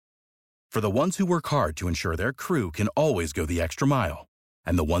For the ones who work hard to ensure their crew can always go the extra mile,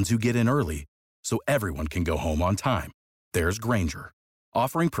 and the ones who get in early so everyone can go home on time, there's Grainger,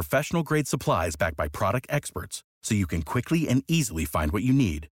 offering professional-grade supplies backed by product experts so you can quickly and easily find what you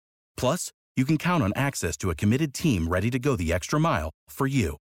need. Plus, you can count on access to a committed team ready to go the extra mile for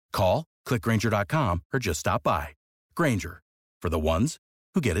you. Call, click Grainger.com, or just stop by. Grainger, for the ones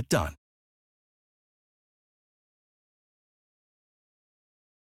who get it done.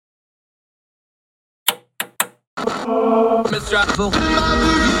 Let's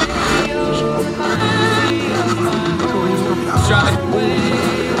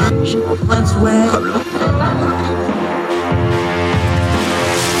wait.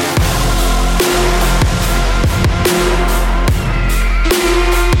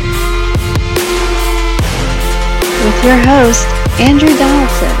 With your host, Andrew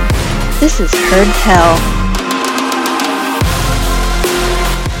Donaldson. This is Heard Tell.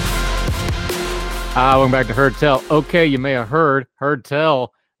 Welcome back to Heard Tell. Okay, you may have heard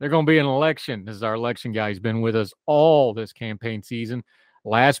Tell. They're going to be an election. This is our election guy. He's been with us all this campaign season.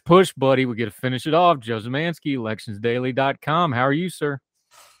 Last push, buddy. We get to finish it off. Joe Zemansky, electionsdaily.com. How are you, sir?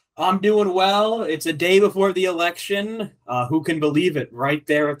 I'm doing well. It's a day before the election. Who can believe it? Right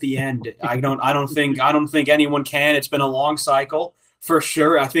there at the end. I don't think anyone can. It's been a long cycle for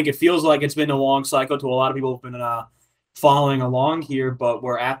sure. I think it feels like it's been a long cycle to a lot of people who've been following along here, but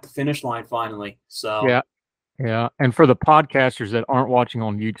we're at the finish line finally. So yeah. And for the podcasters that aren't watching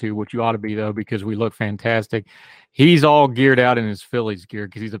on YouTube, which you ought to be though, because we look fantastic. He's all geared out in his Phillies gear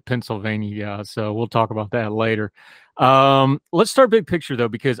because he's a Pennsylvania guy. So we'll talk about that later. Let's start big picture though,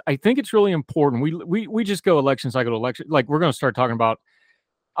 because I think it's really important. We just go election cycle to election. Like we're going to start talking about,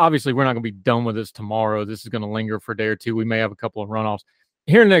 obviously we're not going to be done with this tomorrow. This is going to linger for a day or two. We may have a couple of runoffs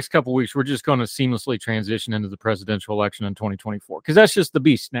here in the next couple of weeks. We're just going to seamlessly transition into the presidential election in 2024 because that's just the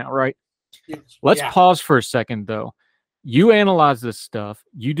beast now, right? Yes. Let's pause for a second though. You analyze this stuff.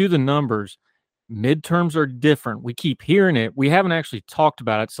 You do the numbers. Midterms are different. We keep hearing it. We haven't actually talked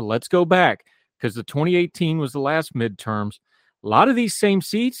about it. So let's go back because the 2018 was the last midterms. A lot of these same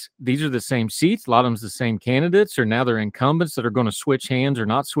seats, these are the same seats. A lot of them's the same candidates, or now they're incumbents that are going to switch hands or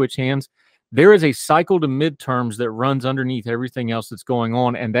not switch hands. There is a cycle to midterms that runs underneath everything else that's going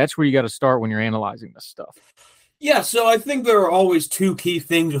on. And that's where you got to start when you're analyzing this stuff. Yeah, so I think there are always two key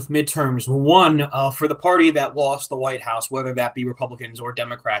things with midterms. One, for the party that lost the White House, whether that be Republicans or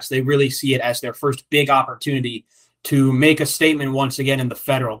Democrats, they really see it as their first big opportunity to make a statement once again in the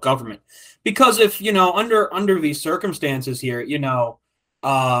federal government. Because if, under these circumstances here,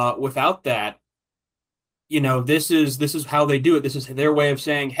 without that, this is how they do it. This is their way of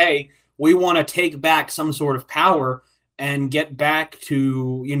saying, hey, we want to take back some sort of power and get back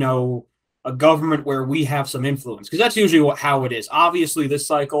to, a government where we have some influence, because that's usually how it is. Obviously, this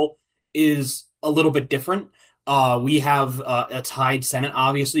cycle is a little bit different. We have a tied Senate.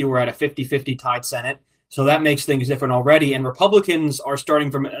 Obviously, we're at a 50-50 tied Senate, so that makes things different already. And Republicans are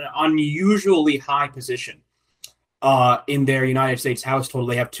starting from an unusually high position in their United States House total.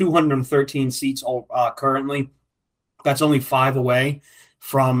 They have 213 seats currently. That's only 5 away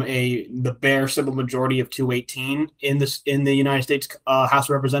from the bare simple majority of 218 in the United States House of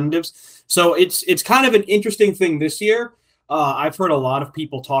Representatives. So it's kind of an interesting thing this year. I've heard a lot of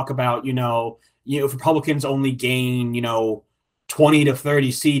people talk about, if Republicans only gain, 20 to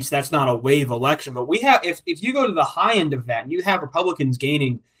 30 seats, that's not a wave election. But we have, if you go to the high end of that and you have Republicans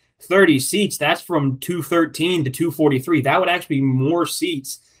gaining 30 seats, that's from 213 to 243. That would actually be more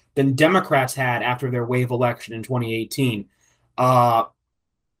seats than Democrats had after their wave election in 2018.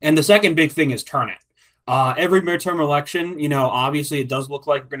 And the second big thing is turnout. Every midterm election, obviously it does look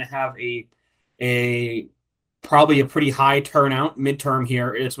like we're going to have probably a pretty high turnout midterm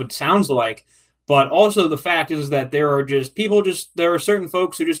here. It's what it sounds like. But also the fact is that there are certain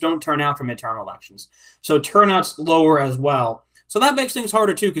folks who just don't turn out for midterm elections. So turnout's lower as well. So that makes things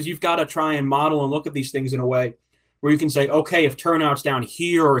harder too, because you've got to try and model and look at these things in a way where you can say, okay, if turnout's down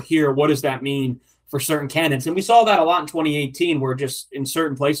here or here, what does that mean for certain candidates? And we saw that a lot in 2018, where just in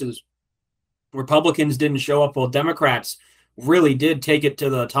certain places, Republicans didn't show up while Democrats really did take it to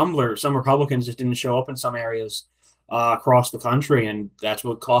the tumbler. Some Republicans just didn't show up in some areas across the country, and that's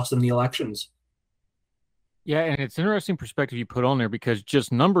what cost them the elections. Yeah, and it's interesting perspective you put on there, because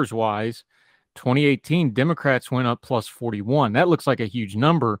just numbers-wise, 2018, Democrats went up plus 41. That looks like a huge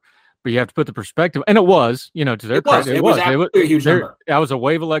number, but you have to put the perspective, and it was, to their credit, it was a huge number. That was a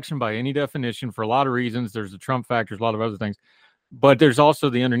wave election by any definition for a lot of reasons. There's the Trump factors, a lot of other things, but there's also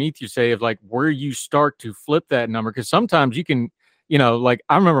the underneath you say of like where you start to flip that number, because sometimes you can, like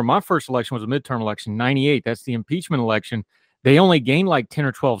I remember my first election was a midterm election, 98. That's the impeachment election. They only gained like 10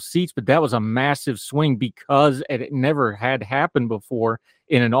 or 12 seats, but that was a massive swing because it never had happened before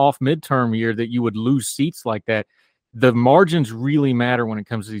in an off midterm year that you would lose seats like that. The margins really matter when it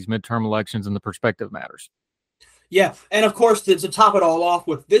comes to these midterm elections, and the perspective matters. Yeah, and of course, to top it all off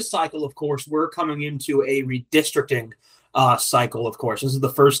with this cycle, of course, we're coming into a redistricting cycle, of course. This is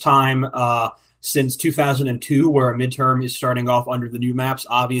the first time since 2002 where a midterm is starting off under the new maps.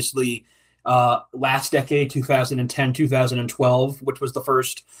 Obviously, last decade, 2010, 2012, which was the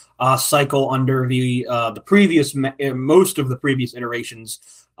first cycle under the previous, most of the previous iterations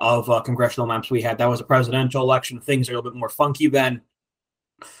of congressional maps we had. That was a presidential election. Things are a little bit more funky then.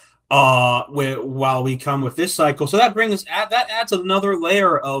 While we come with this cycle, so that adds another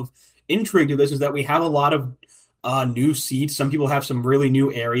layer of intrigue to this, is that we have a lot of new seats. Some people have some really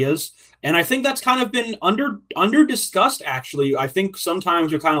new areas, and I think that's kind of been under discussed. Actually, I think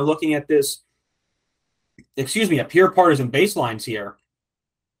sometimes you're kind of looking at this, at pure partisan baselines here,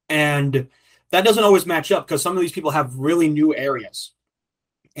 and that doesn't always match up because some of these people have really new areas,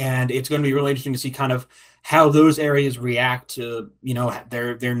 and it's going to be really interesting to see kind of how those areas react to,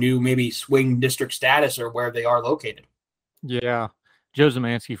 their new maybe swing district status or where they are located. Yeah. Joe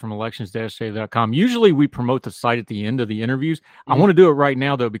Zemansky from elections-daily.com. Usually we promote the site at the end of the interviews. Mm-hmm. I want to do it right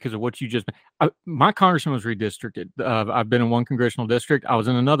now, though, because of what you just my congressman was redistricted. I've been in one congressional district. I was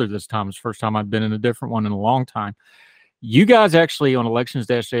in another this time. It's the first time I've been in a different one in a long time. You guys actually on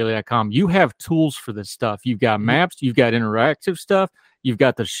elections-daily.com, you have tools for this stuff. You've got maps. You've got interactive stuff. You've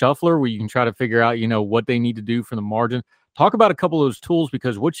got the shuffler where you can try to figure out, what they need to do for the margin. Talk about a couple of those tools,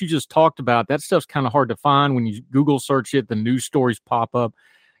 because what you just talked about, that stuff's kind of hard to find. When you Google search it, the news stories pop up.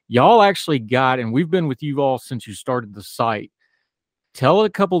 Y'all actually got, and we've been with you all since you started the site. Tell a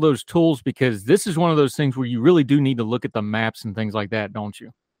couple of those tools, because this is one of those things where you really do need to look at the maps and things like that, don't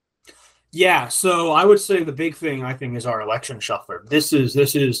you? Yeah, so I would say the big thing, I think, is our election shuffler. This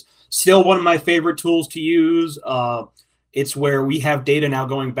is still one of my favorite tools to use. It's where we have data now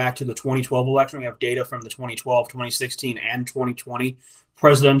going back to the 2012 election. We have data from the 2012, 2016, and 2020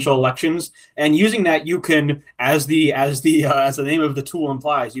 presidential elections. And using that, you can, as the name of the tool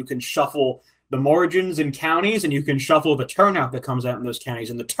implies, you can shuffle the margins in counties, and you can shuffle the turnout that comes out in those counties.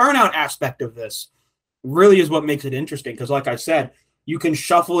 And the turnout aspect of this really is what makes it interesting, because, like I said, you can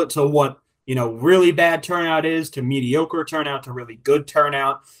shuffle it to what really bad turnout is, to mediocre turnout, to really good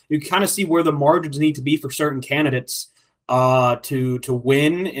turnout. You kind of see where the margins need to be for certain candidates to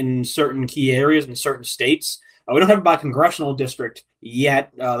win in certain key areas in certain states. We don't have a congressional district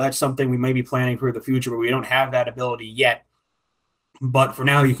yet. That's something we may be planning for the future, but we don't have that ability yet. But for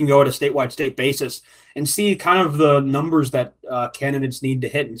now, you can go at a statewide state basis and see kind of the numbers that candidates need to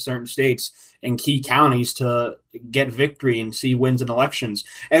hit in certain states and key counties to get victory and see wins in elections.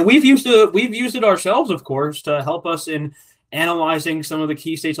 And we've used it ourselves, of course, to help us in analyzing some of the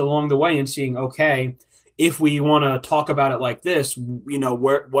key states along the way and seeing, okay, if we want to talk about it like this,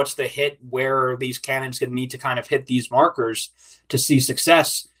 what's the hit, where these candidates going to need to kind of hit these markers to see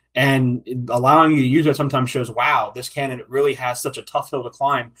success. And allowing you to use it sometimes shows, wow, this candidate really has such a tough hill to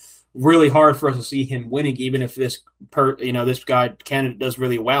climb. Really hard for us to see him winning, even if this candidate does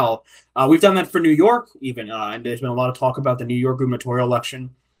really well. We've done that for New York, even, and there's been a lot of talk about the New York gubernatorial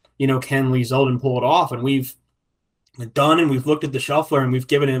election. Can Lee Zeldin pull it off? And we've looked at the shuffler, and we've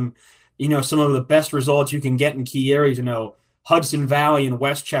given him, some of the best results you can get in key areas. Hudson Valley and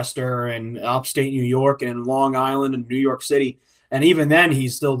Westchester and upstate New York and Long Island and New York City. And even then,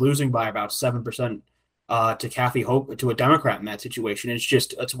 he's still losing by about 7% to Kathy Hochul, to a Democrat in that situation.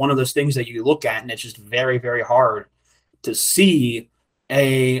 It's one of those things that you look at, and it's just very, very hard to see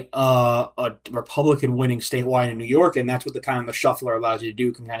a Republican winning statewide in New York. And that's what the shuffler allows you to do.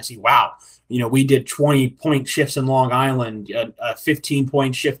 You can kind of see, wow, we did 20-point shifts in Long Island, a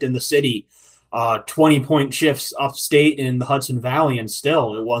 15-point shift in the city, 20-point shifts upstate in the Hudson Valley, and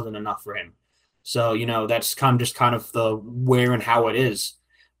still it wasn't enough for him. So, that's kind of the where and how it is.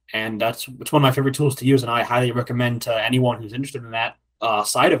 And it's one of my favorite tools to use, and I highly recommend to anyone who's interested in that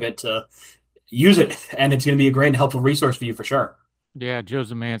side of it to use it. And it's going to be a great and helpful resource for you for sure. Yeah, Joe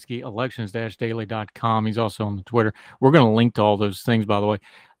Zemansky, elections-daily.com. He's also on the Twitter. We're going to link to all those things, by the way.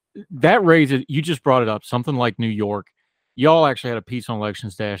 That raises, you just brought it up, something like New York. Y'all actually had a piece on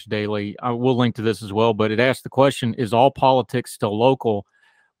elections-daily. I will link to this as well, but it asked the question, is all politics still local?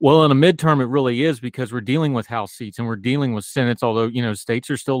 Well, in a midterm, it really is, because we're dealing with House seats and we're dealing with Senates, although, states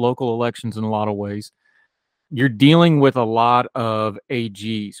are still local elections in a lot of ways. You're dealing with a lot of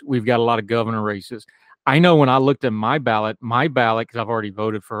AGs. We've got a lot of governor races. I know when I looked at my ballot, because I've already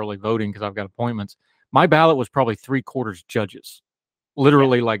voted for early voting because I've got appointments, my ballot was probably 3/4 judges.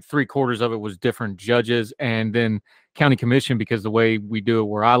 Literally, like 3/4 of it was different judges, and then county commission, because the way we do it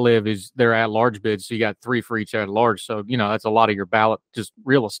where I live is they're at large bids, so you got 3 for each at large. So that's a lot of your ballot, just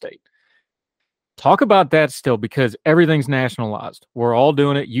real estate. Talk about that still, because everything's nationalized. We're all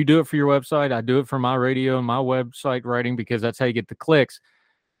doing it. You do it for your website. I do it for my radio and my website writing, because that's how you get the clicks.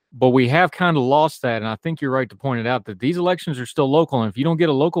 But we have kind of lost that. And I think you're right to point it out that these elections are still local. And if you don't get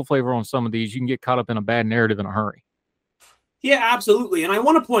a local flavor on some of these, you can get caught up in a bad narrative in a hurry. Yeah, absolutely. And I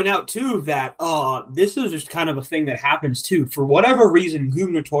want to point out, too, that this is just kind of a thing that happens, too. For whatever reason,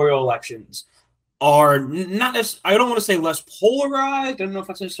 gubernatorial elections are not I don't want to say less polarized. I don't know if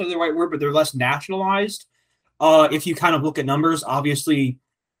that's necessarily the right word, but they're less nationalized. If you kind of look at numbers, obviously,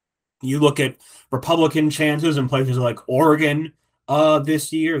 you look at Republican chances in places like Oregon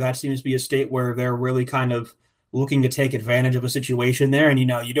this year. That seems to be a state where they're really kind of looking to take advantage of a situation there. And,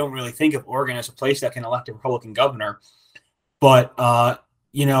 you don't really think of Oregon as a place that can elect a Republican governor. But,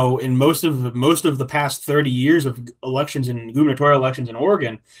 in most of the past 30 years of elections and gubernatorial elections in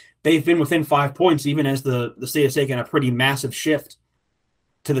Oregon, they've been within 5 points, even as the state has taken a pretty massive shift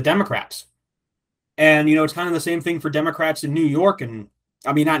to the Democrats. And, it's kind of the same thing for Democrats in New York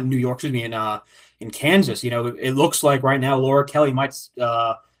not in New York, excuse me, in Kansas. It looks like right now Laura Kelly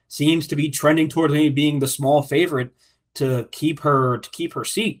seems to be trending towards maybe being the small favorite to keep her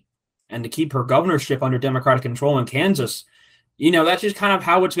seat and to keep her governorship under Democratic control in Kansas. That's just kind of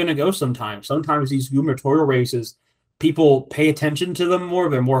how it's going to go sometimes. Sometimes these gubernatorial races, people pay attention to them more.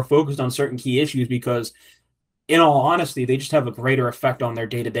 They're more focused on certain key issues because, in all honesty, they just have a greater effect on their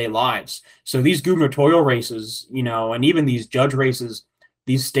day-to-day lives. So these gubernatorial races, and even these judge races,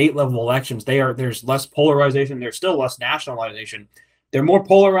 these state-level elections, there's less polarization. There's still less nationalization. They're more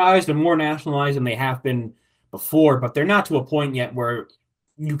polarized and more nationalized than they have been before, but they're not to a point yet where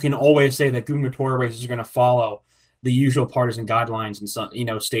you can always say that gubernatorial races are going to follow the usual partisan guidelines in some,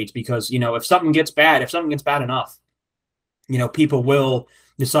 states, because, if something gets bad enough, people will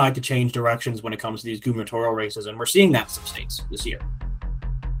decide to change directions when it comes to these gubernatorial races. And we're seeing that in some states this year.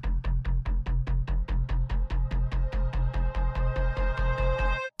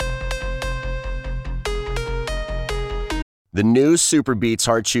 The new Super Beats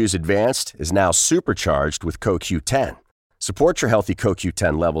Heart Chews Advanced is now supercharged with CoQ10. Support your healthy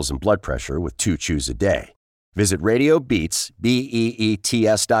CoQ10 levels and blood pressure with 2 chews a day. Visit RadioBeats,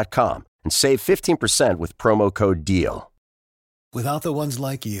 BEETS.com and save 15% with promo code DEAL. Without the ones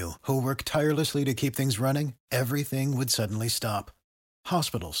like you, who work tirelessly to keep things running, everything would suddenly stop.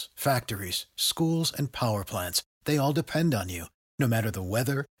 Hospitals, factories, schools, and power plants, they all depend on you. No matter the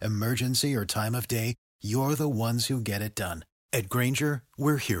weather, emergency, or time of day, you're the ones who get it done. At Grainger,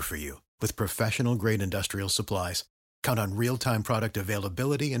 we're here for you with professional-grade industrial supplies. Count on real-time product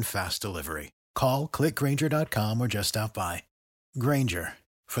availability and fast delivery. Call, clickgrainger.com, or just stop by. Grainger,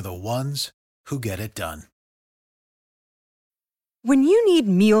 for the ones who get it done. When you need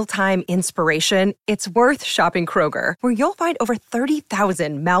mealtime inspiration, it's worth shopping Kroger, where you'll find over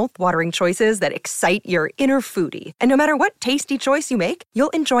 30,000 mouth-watering choices that excite your inner foodie. And no matter what tasty choice you make,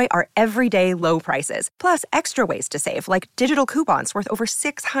 you'll enjoy our everyday low prices, plus extra ways to save, like digital coupons worth over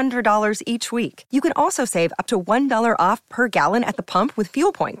 $600 each week. You can also save up to $1 off per gallon at the pump with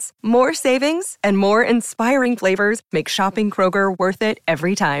fuel points. More savings and more inspiring flavors make shopping Kroger worth it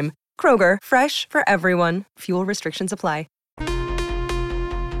every time. Kroger, fresh for everyone. Fuel restrictions apply.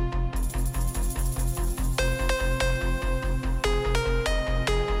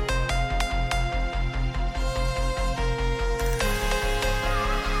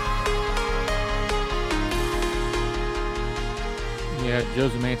 Yeah, Joe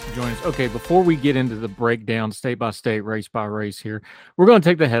Zemansky joining us. Okay, before we get into the breakdown state by state, race by race here, we're going to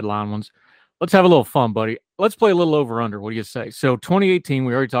take the headline ones. Let's have a little fun, buddy. Let's play a little over-under. What do you say? So 2018,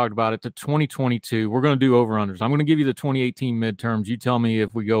 we already talked about it, to 2022. We're going to do over-unders. I'm going to give you the 2018 midterms. You tell me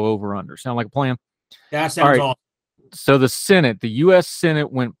if we go over-under. Sound like a plan? That sounds awesome. So the Senate, the U.S.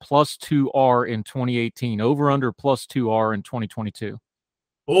 Senate went +2R in 2018. Over-under +2R in 2022.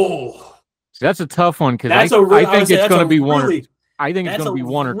 Oh. So that's a tough one, because I think it's going to be one. I think it's going to be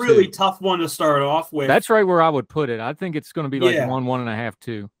one or two. Really tough one to start off with. That's right where I would put it. I think it's going to be like 1.5,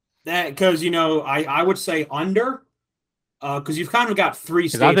 2. That because I would say under, because you've kind of got 3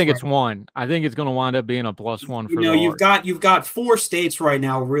 states. I think it's 1. I think it's going to wind up being a +1 for you've got 4 states right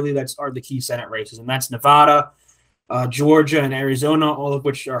now really that are the key Senate races, and that's Nevada, Georgia, and Arizona, all of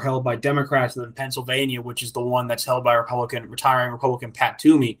which are held by Democrats, and then Pennsylvania, which is the one that's held by retiring Republican Pat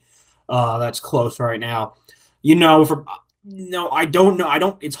Toomey. That's close right now. No, I don't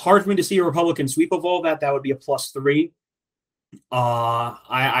know. It's hard for me to see a Republican sweep of all that. That would be a +3.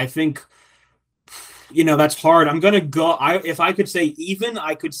 I think That's hard. I'm gonna go. If I could say even,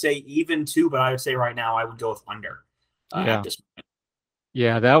 I could say even too, but I would say right now I would go with under. At this point.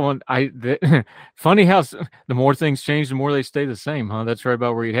 Yeah, that one. Funny how the more things change, the more they stay the same, huh? That's right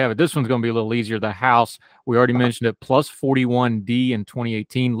about where you have it. This one's going to be a little easier. The House, we already mentioned it, plus 41D in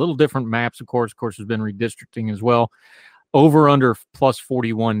 2018. Little different maps, of course. Of course, there's been redistricting as well. Over under plus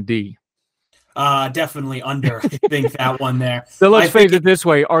 41D. Definitely under. I think that one there. So let's face it this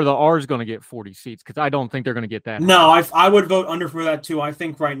way: are the R's going to get 40 seats? Because I don't think they're going to get that. No, I would vote under for that too. I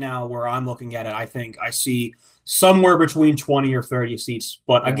think right now, where I'm looking at it, I think I see somewhere between 20 or 30 seats.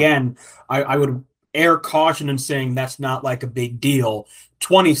 But again, I would err caution in saying that's not like a big deal.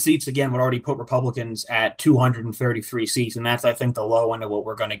 20 seats, again, would already put Republicans at 233 seats, and that's, I think, the low end of what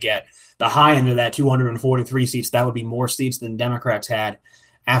we're going to get. The high end of that, 243 seats, that would be more seats than Democrats had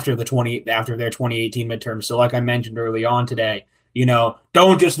after their 2018 midterms. So like I mentioned early on today,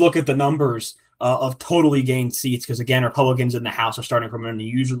 don't just look at the numbers of totally gained seats, because, again, Republicans in the House are starting from an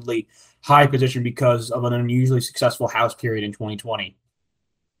unusually high position because of an unusually successful House period in 2020.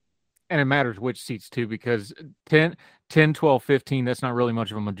 And it matters which seats, too, because 10, 12, 15, that's not really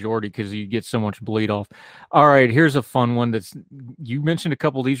much of a majority because you get so much bleed off. All right, here's a fun one. You mentioned a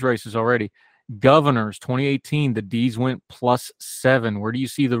couple of these races already. Governors, 2018, the D's went +7. Where do you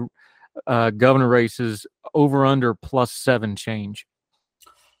see the governor races over under +7 change?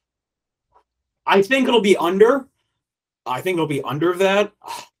 I think it'll be under. I think it'll be under that.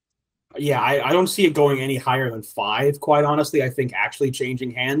 Yeah, I don't see it going any higher than 5, quite honestly. I think actually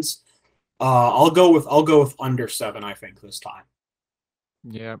changing hands. I'll go with under 7, I think, this time.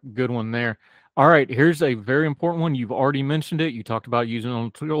 Yeah, good one there. All right, here's a very important one. You've already mentioned it. You talked about using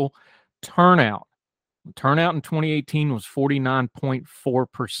on tool turnout. Turnout in 2018 was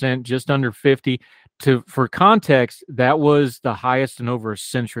 49.4%, just under 50. For context, that was the highest in over a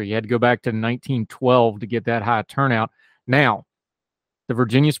century. You had to go back to 1912 to get that high turnout. Now, the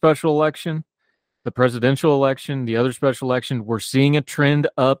Virginia special election, the presidential election, the other special election, we're seeing a trend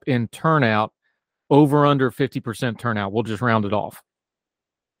up in turnout, over under 50% turnout. We'll just round it off.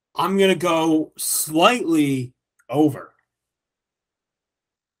 I'm going to go slightly over.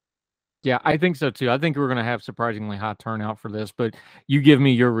 Yeah, I think so too. I think we're going to have surprisingly high turnout for this, but you give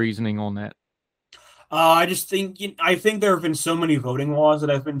me your reasoning on that. I just think I think there have been so many voting laws that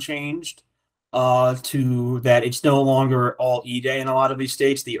have been changed to that it's no longer all E-Day in a lot of these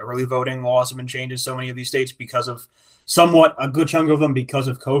states. The early voting laws have been changed in so many of these states because of a good chunk of them because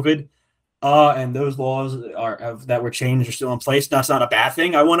of COVID. And those laws that were changed are still in place. That's not a bad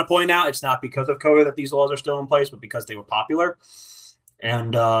thing. I want to point out it's not because of COVID that these laws are still in place, but because they were popular.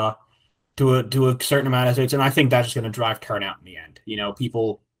 And to a certain amount of states, and I think that's just going to drive turnout in the end.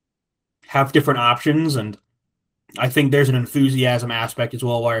 People have different options, and I think there's an enthusiasm aspect as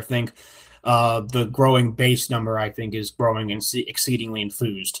well, where I think the growing base number, I think, is growing and exceedingly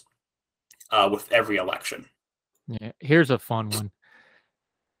enthused with every election. Yeah, here's a fun one.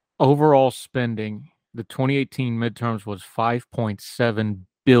 Overall spending, the 2018 midterms was $5.7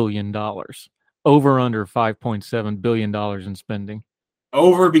 billion. Over under $5.7 billion in spending.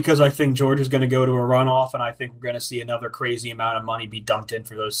 Over, because I think Georgia's going to go to a runoff, and I think we're going to see another crazy amount of money be dumped in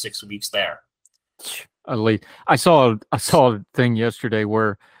for those 6 weeks there. I saw a thing yesterday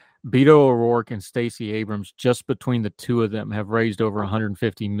where Beto O'Rourke and Stacey Abrams, just between the two of them, have raised over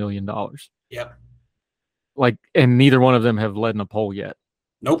 $150 million. Yep. And neither one of them have led in a poll yet.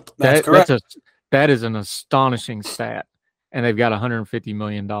 Nope, that's correct. That is an astonishing stat. And they've got $150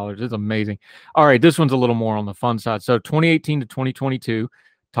 million. It's amazing. All right, this one's a little more on the fun side. So 2018 to 2022,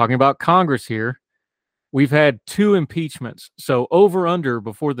 talking about Congress here, we've had 2 impeachments. So over under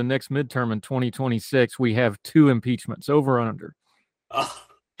before the next midterm in 2026, we have 2 impeachments. Over under. I'm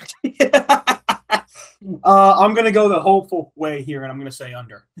going to go the hopeful way here, and I'm going to say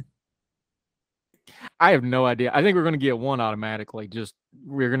under. I have no idea. I think we're going to get one automatically.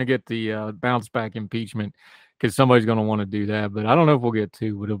 We're going to get the bounce back impeachment, because somebody's going to want to do that. But I don't know if we'll get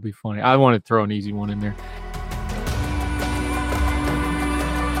 2, but it'll be funny. I want to throw an easy one in there.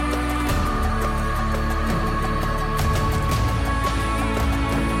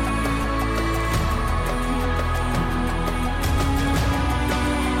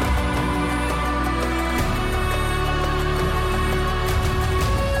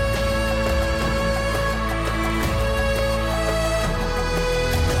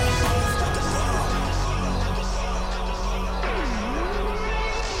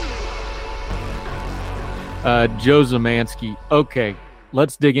 Joe Zemansky. Okay,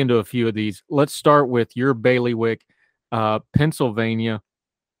 let's dig into a few of these. Let's start with your bailiwick, Pennsylvania.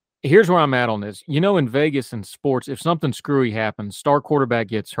 Here's where I'm at on this. In Vegas and sports, if something screwy happens, star quarterback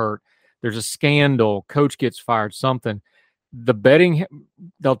gets hurt, there's a scandal, coach gets fired, something, the betting,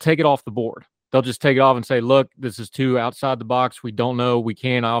 they'll take it off the board. They'll just take it off and say, look, this is too outside the box. We don't know. We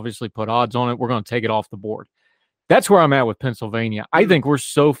can't obviously put odds on it. We're going to take it off the board. That's where I'm at with Pennsylvania. I think we're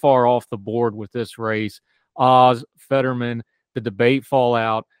so far off the board with this race. Oz, Fetterman, the debate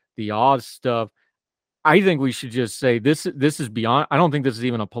fallout, the Oz stuff. I think we should just say this is beyond. I don't think this is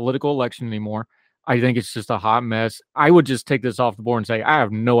even a political election anymore. I think it's just a hot mess. I would just take this off the board and say, I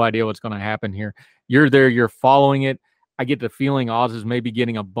have no idea what's going to happen here. You're there. You're following it. I get the feeling Oz is maybe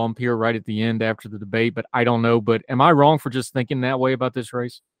getting a bump here right at the end after the debate, but I don't know. But am I wrong for just thinking that way about this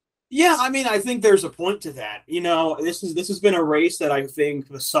race? Yeah, I mean, I think there's a point to that. This has been a race that I think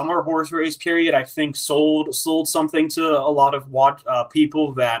the summer horse race period, I think sold something to a lot of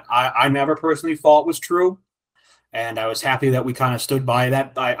people that I never personally thought was true, and I was happy that we kind of stood by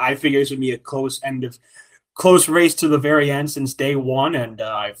that. I figured this would be a close race to the very end since day one, and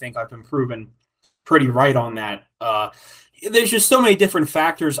I think I've been proven pretty right on that. There's just so many different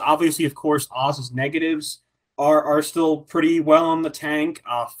factors. Obviously, of course, Oz's negatives are still pretty well on the tank.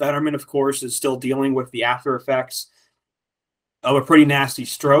 Fetterman, of course, is still dealing with the after effects of a pretty nasty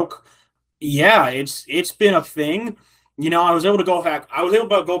stroke. Yeah, it's been a thing. I was able to go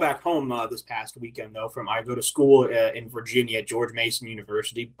back home this past weekend though. I go to school in Virginia at George Mason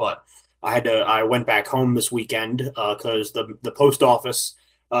University, but I went back home this weekend because the post office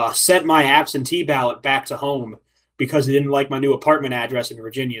sent my absentee ballot back to home because they didn't like my new apartment address in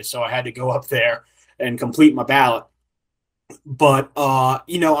Virginia, so I had to go up there and complete my ballot. But for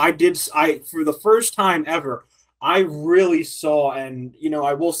the first time ever, I really saw, and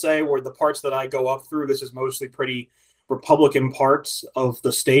I will say, where the parts that I go up through, this is mostly pretty Republican parts of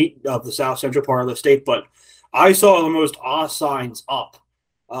the state, of the South Central part of the state, but I saw the most Oz signs up.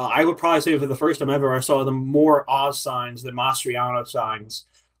 I would probably say for the first time ever, I saw the more Oz signs than Mastriano signs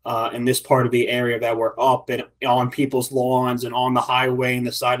in this part of the area that were up and on people's lawns and on the highway and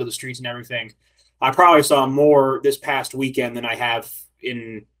the side of the streets and everything. I probably saw more this past weekend than I have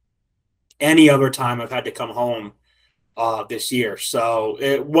in any other time I've had to come home this year. So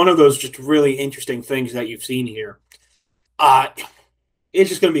one of those just really interesting things that you've seen here. It's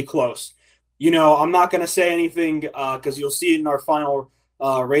just going to be close. I'm not going to say anything because you'll see it in our final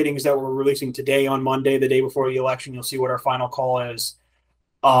ratings that we're releasing today on Monday, the day before the election. You'll see what our final call is.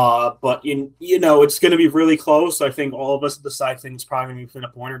 But it's going to be really close. I think all of us decide things probably going to be within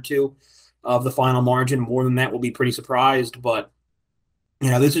a point or two of the final margin. More than that, we'll be pretty surprised. But,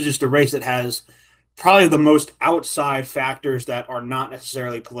 this is just a race that has probably the most outside factors that are not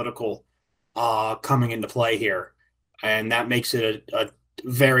necessarily political coming into play here. And that makes it a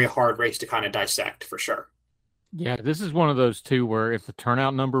very hard race to kind of dissect for sure. Yeah, this is one of those two where if the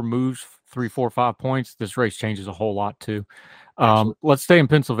turnout number moves 3, 4, 5 points, this race changes a whole lot too. Let's stay in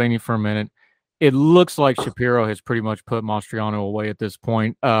Pennsylvania for a minute. It looks like Shapiro has pretty much put Mastriano away at this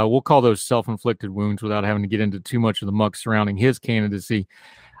point. We'll call those self-inflicted wounds without having to get into too much of the muck surrounding his candidacy.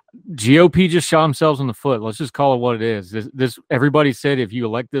 GOP just shot themselves in the foot. Let's just call it what it is. This everybody said if you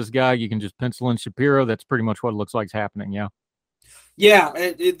elect this guy, you can just pencil in Shapiro. That's pretty much what it looks like is happening. Yeah. Yeah,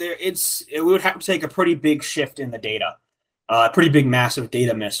 it would have to take a pretty big shift in the data, pretty big, massive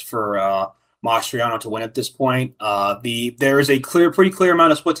data miss for Mastriano to win at this point. There is a pretty clear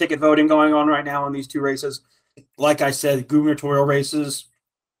amount of split ticket voting going on right now in these two races. Like I said, gubernatorial races,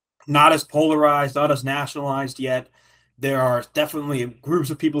 not as polarized, not as nationalized yet. There are definitely groups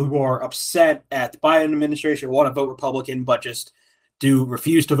of people who are upset at the Biden administration, want to vote Republican, but just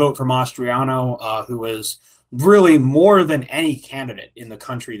refuse to vote for Mastriano, who is really more than any candidate in the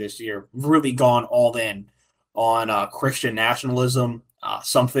country this year, really gone all in on Christian nationalism,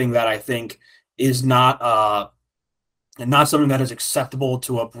 something that I think is not something that is acceptable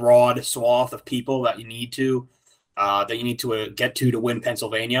to a broad swath of people that you need to get to win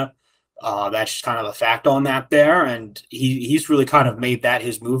Pennsylvania. That's just kind of a fact on that there, and he's really kind of made that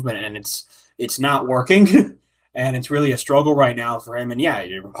his movement, and it's not working. And it's really a struggle right now for him. And yeah,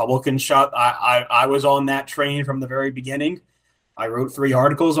 Republicans shot. I was on that train from the very beginning. I wrote 3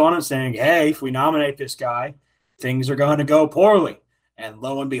 articles on it saying, hey, if we nominate this guy, things are going to go poorly. And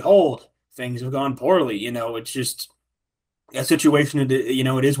lo and behold, things have gone poorly. It's just a situation. It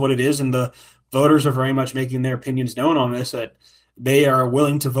is what it is. And the voters are very much making their opinions known on this, that they are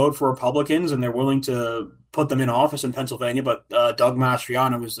willing to vote for Republicans and they're willing to put them in office in Pennsylvania. But Doug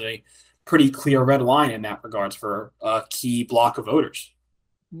Mastriano is a pretty clear red line in that regards for a key block of voters.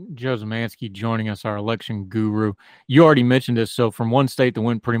 Joe Zemansky joining us, our election guru. You already mentioned this. So from one state that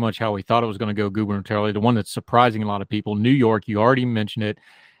went pretty much how we thought it was going to go gubernatorially, the one that's surprising a lot of people, New York, you already mentioned it.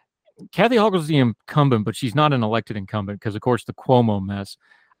 Kathy Hochul's the incumbent, but she's not an elected incumbent because, of course, the Cuomo mess.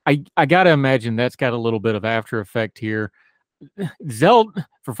 I got to imagine that's got a little bit of after effect here.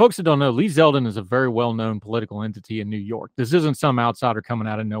 For folks that don't know, Lee Zeldin is a very well-known political entity in New York. This isn't some outsider coming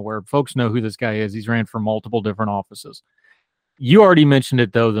out of nowhere. Folks know who this guy is. He's ran for multiple different offices. You already mentioned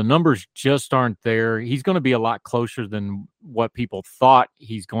it, though. The numbers just aren't there. He's going to be a lot closer than what people thought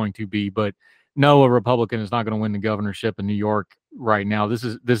he's going to be. But no, a Republican is not going to win the governorship in New York right now. This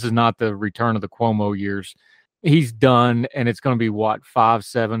is not the return of the Cuomo years. He's done, and it's going to be what, 5,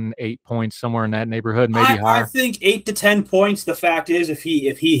 7, 8 points, somewhere in that neighborhood, maybe higher. I think 8 to 10 points. The fact is, if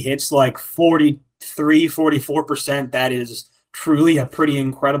he hits like 43, 44%, that is truly a pretty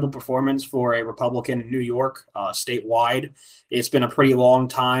incredible performance for a Republican in New York, statewide. It's been a pretty long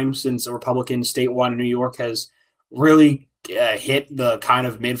time since a Republican statewide in New York has really hit the kind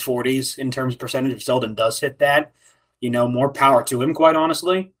of mid 40s in terms of percentage. If Zeldin does hit that, more power to him, quite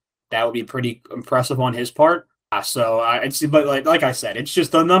honestly. That would be pretty impressive on his part. But like I said, it's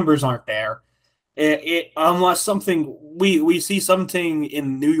just the numbers aren't there. Unless we see something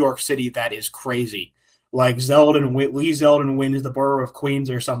in New York City that is crazy, like Lee Zeldin wins the borough of Queens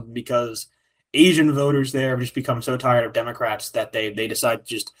or something, because Asian voters there have just become so tired of Democrats that they decide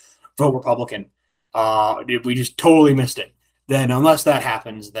to just vote Republican. We just totally missed it. Then unless that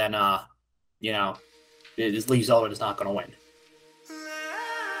happens, then Lee Zeldin is not going to win.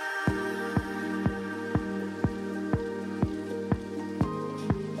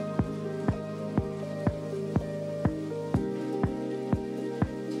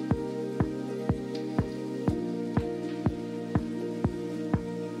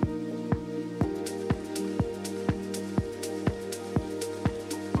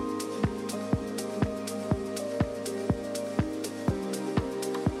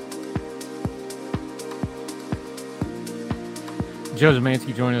 Joe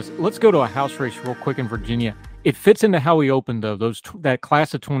Zemansky joining us. Let's go to a house race real quick in Virginia. It fits into how we opened, though. That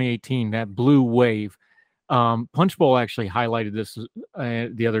class of 2018, that blue wave. Punchbowl actually highlighted this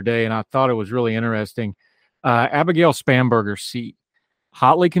the other day, and I thought it was really interesting. Abigail Spanberger's seat,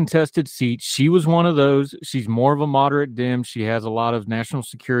 hotly contested seat. She was one of those. She's more of a moderate Dem. She has a lot of national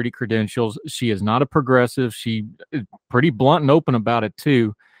security credentials. She is not a progressive. She is pretty blunt and open about it,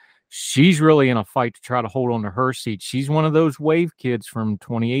 too. She's really in a fight to try to hold on to her seat. She's one of those wave kids from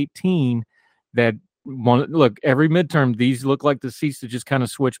 2018 that look, every midterm, these look like the seats that just kind of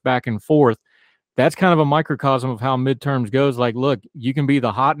switch back and forth. That's kind of a microcosm of how midterms goes. Like, look, you can be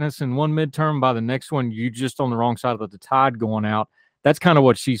the hotness in one midterm, by the next one, you just on the wrong side of the tide going out. That's kind of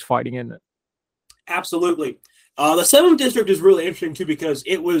what she's fighting, isn't it? Absolutely. The 7th district is really interesting too, because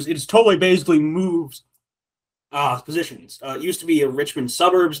it's totally basically moved positions. It used to be a Richmond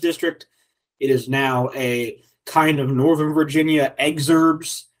suburbs district. It is now a kind of Northern Virginia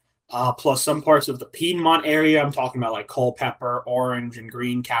exurbs, plus some parts of the Piedmont area. I'm talking about like Culpeper, Orange, and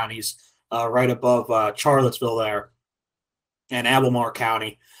Greene counties, right above Charlottesville there, and Albemarle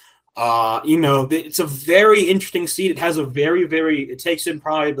County. It's a very interesting seat. It has a it takes in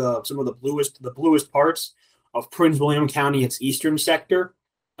probably some of the bluest parts of Prince William County, its eastern sector.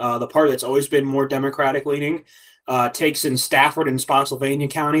 The part that's always been more Democratic leaning, takes in Stafford and Spotsylvania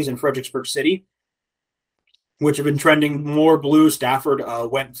counties and Fredericksburg City, which have been trending more blue. Stafford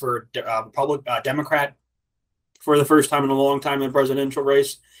went for Democrat for the first time in a long time in the presidential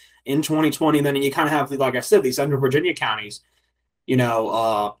race in 2020. Then you kind of have, like I said, these Central Virginia counties,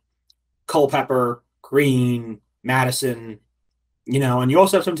 Culpeper, Greene, Madison, and you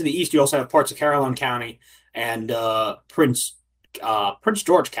also have some to the east. You also have parts of Caroline County and Prince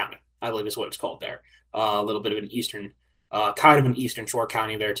George County, I believe is what it's called there. A little bit of an eastern, kind of an eastern shore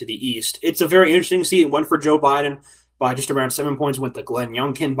county there to the east. It's a very interesting seat. It went for Joe Biden by just around 7 points, went to Glenn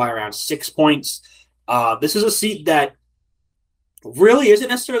Youngkin by around 6 points. This is a seat that really isn't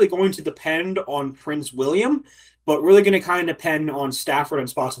necessarily going to depend on Prince William, but really going to kind of depend on Stafford and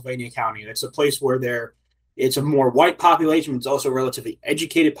Spotsylvania County. It's a place where it's a more white population. It's also a relatively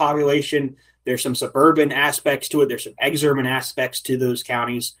educated population. There's some suburban aspects to it. There's some exurban aspects to those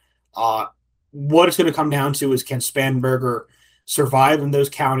counties. What it's going to come down to is, can Spanberger survive in those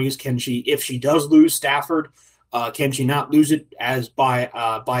counties? Can she, if she does lose Stafford, can she not lose it by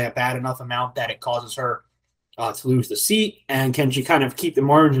a bad enough amount that it causes her to lose the seat? And can she kind of keep the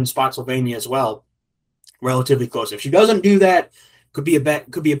margin in Spotsylvania as well relatively close? If she doesn't do that, could be a bad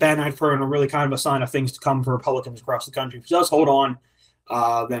night for her, and a really kind of a sign of things to come for Republicans across the country. If she does hold on,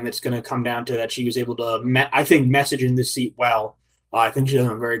 then it's going to come down to that she was able to, message in this seat well. I think she's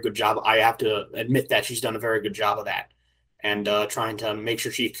done a very good job. I have to admit that she's done a very good job of that, and trying to make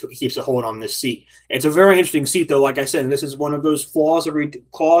sure she keeps a hold on this seat. It's a very interesting seat, though. Like I said, this is one of those flaws of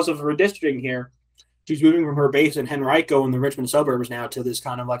redistricting here. she's moving from her base in Henrico in the Richmond suburbs now to this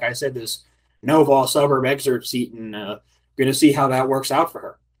kind of, like I said, this Noval suburb exurb seat, and going to see how that works out for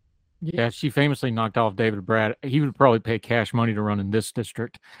her. Yeah, she famously knocked off David Brad. He would probably pay cash money to run in this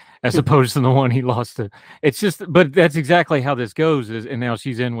district as opposed to the one he lost to. It's just, but that's exactly how this goes. And now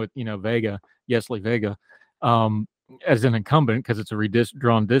she's in with, Vega, Yesli Vega, as an incumbent because it's a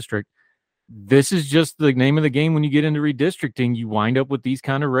redrawn district. This is just the name of the game when you get into redistricting. You wind up with these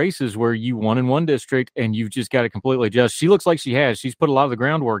kind of races where you won in one district and you've just got to completely adjust. She looks like she has. She's put a lot of the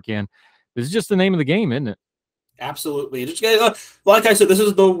groundwork in. This is just the name of the game, isn't it? Absolutely. Just, like I said, this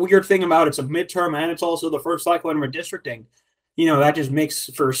is the weird thing about it's a midterm and it's also the first cycle in redistricting. That just makes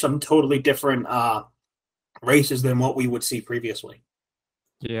for some totally different races than what we would see previously.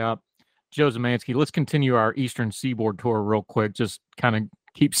 Yeah. Joe Zemansky, let's continue our Eastern Seaboard tour real quick. Just kind of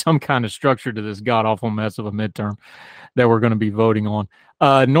keep some kind of structure to this god-awful mess of a midterm that we're going to be voting on.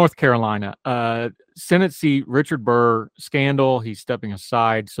 North Carolina, Senate seat, Richard Burr, scandal. He's stepping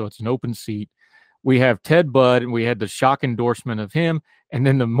aside, so it's an open seat. We have Ted Budd, and we had the shock endorsement of him. And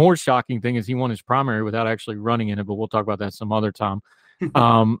then the more shocking thing is he won his primary without actually running in it, but we'll talk about that some other time.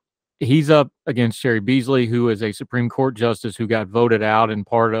 He's up against Sherry Beasley, who is a Supreme Court justice who got voted out in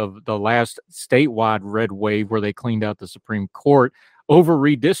part of the last statewide red wave where they cleaned out the Supreme Court over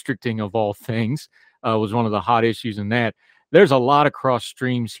redistricting, of all things, was one of the hot issues in that. There's a lot of cross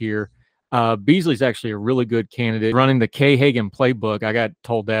streams here. Beasley's actually a really good candidate running the Kay Hagan playbook. I got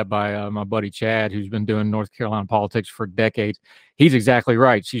told that by my buddy Chad, who's been doing North Carolina politics for decades. He's exactly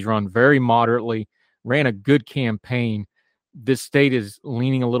right. She's run very moderately, ran a good campaign. This state is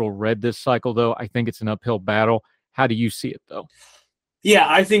leaning a little red this cycle, though. I think it's an uphill battle. How do you see it, though? Yeah,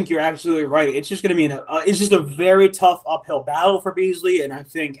 I think you're absolutely right. It's just going to be it's just a very tough uphill battle for Beasley, and I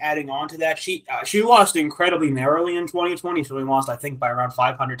think adding on to that, she lost incredibly narrowly in 2020. She only lost, I think, by around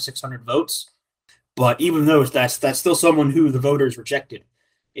 500, 600 votes. But even though that's still someone who the voters rejected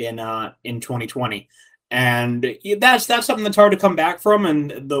in 2020, and that's something that's hard to come back from.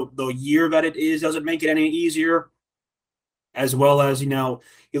 And the year that it is doesn't make it any easier. As well as you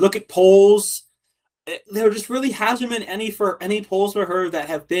look at polls. There just really hasn't been any polls for her that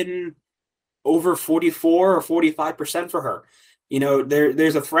have been over 44 or 45% for her.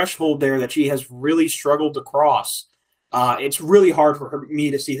 There's a threshold there that she has really struggled to cross. It's really hard for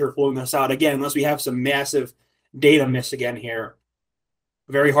me to see her pulling this out again, unless we have some massive data miss again here.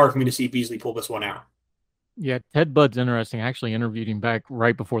 Very hard for me to see Beasley pull this one out. Yeah, Ted Budd's interesting. I actually interviewed him back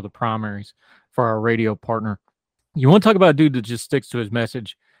right before the primaries for our radio partner. You want to talk about a dude that just sticks to his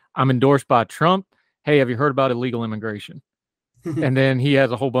message? I'm endorsed by Trump. Hey, have you heard about illegal immigration? And then he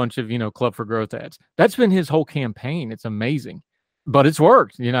has a whole bunch of, Club for Growth ads. That's been his whole campaign. It's amazing. But it's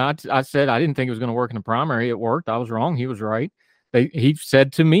worked. I said I didn't think it was going to work in the primary. It worked. I was wrong. He was right. He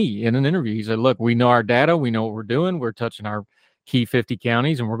said to me in an interview, he said, look, we know our data. We know what we're doing. We're touching our key 50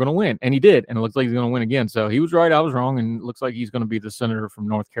 counties, and we're going to win. And he did. And it looks like he's going to win again. So he was right. I was wrong. And it looks like he's going to be the senator from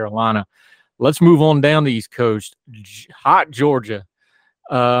North Carolina. Let's move on down the East Coast. Hot Georgia.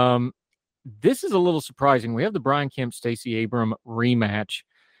 This is a little surprising. We have the Brian Kemp, Stacey Abrams rematch.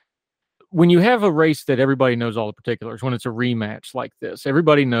 When you have a race that everybody knows all the particulars, when it's a rematch like this,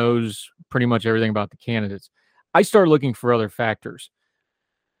 everybody knows pretty much everything about the candidates. I started looking for other factors.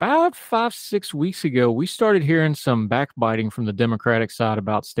 About 5-6 weeks ago, we started hearing some backbiting from the Democratic side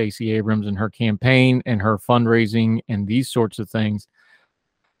about Stacey Abrams and her campaign and her fundraising and these sorts of things.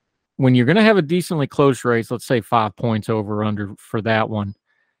 When you're going to have a decently close race, let's say 5 points over or under for that one,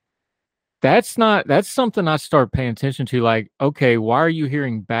 that's something I start paying attention to. Like, okay, why are you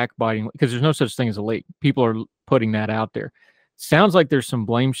hearing backbiting? Because there's no such thing as a leak. People are putting that out there. Sounds like there's some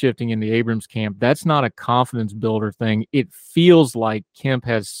blame shifting in the Abrams camp. That's not a confidence builder thing. It feels like Kemp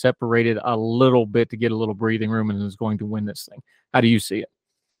has separated a little bit to get a little breathing room and is going to win this thing. How do you see it?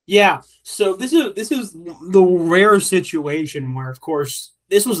 Yeah. So this is the rare situation where, of course,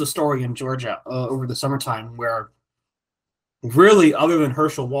 this was the story in Georgia over the summertime where really, other than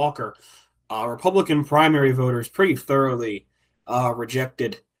Herschel Walker, Republican primary voters pretty thoroughly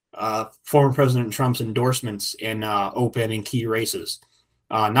rejected former President Trump's endorsements in open and key races.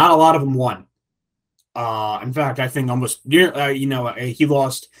 Not a lot of them won. In fact, I think almost he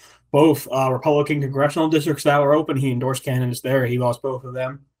lost both Republican congressional districts that were open. He endorsed candidates there. He lost both of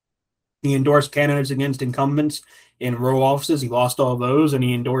them. He endorsed candidates against incumbents in row offices. He lost all those, and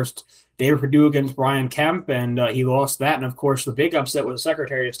he endorsed David Perdue against Brian Kemp, and he lost that. And, of course, the big upset was the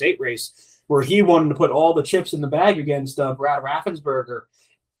Secretary of State race, where he wanted to put all the chips in the bag against Brad Raffensperger,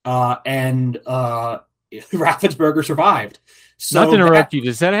 and Raffensperger survived. So not to interrupt you,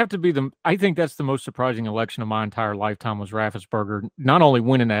 does that have to be I think that's the most surprising election of my entire lifetime was Raffensperger not only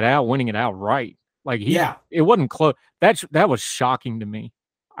winning it outright. Like Yeah. it wasn't close. That was shocking to me.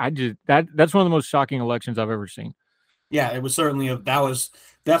 That's one of the most shocking elections I've ever seen. Yeah, it was certainly that was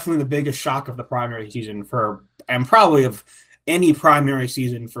definitely the biggest shock of the primary season and probably of any primary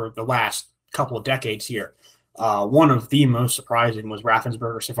season for the last couple of decades here. One of the most surprising was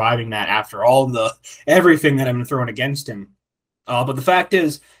Raffensperger surviving that after everything that had been thrown against him. But the fact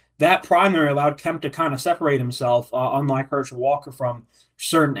is that primary allowed Kemp to kind of separate himself, unlike Herschel Walker, from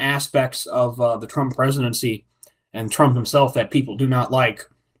certain aspects of the Trump presidency and Trump himself that people do not like.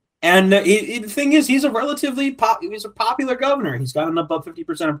 And the thing is, he's a popular governor. He's got an above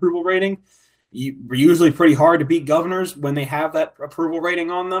 50% approval rating. Usually pretty hard to beat governors when they have that approval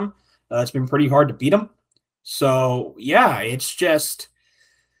rating on them. It's been pretty hard to beat them. So, yeah, it's just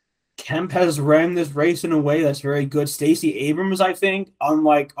Kemp has ran this race in a way that's very good. Stacey Abrams, I think,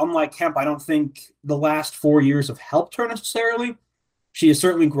 unlike Kemp, I don't think the last 4 years have helped her necessarily. She has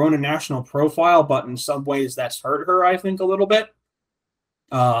certainly grown a national profile, but in some ways that's hurt her, I think, a little bit.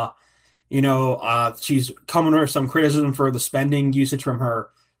 She's coming under some criticism for the spending usage from her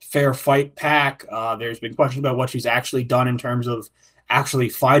Fair Fight PAC. There's been questions about what she's actually done in terms of actually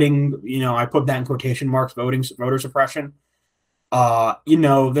fighting, I put that in quotation marks, voter suppression.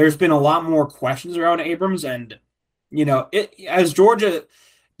 There's been a lot more questions around Abrams, and, as Georgia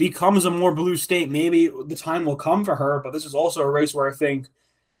becomes a more blue state, maybe the time will come for her, but this is also a race where I think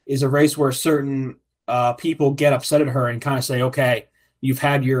is a race where certain people get upset at her and kind of say, okay, you've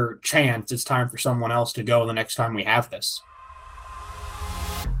had your chance. It's time for someone else to go the next time we have this.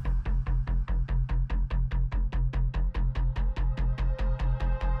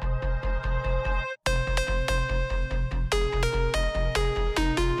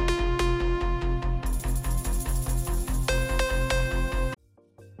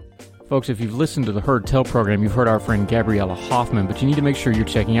 Folks, if you've listened to the Heard Tell program, you've heard our friend Gabriella Hoffman, but you need to make sure you're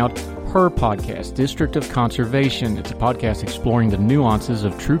checking out her podcast, District of Conservation. It's a podcast exploring the nuances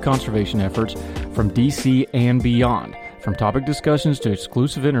of true conservation efforts from DC and beyond. From topic discussions to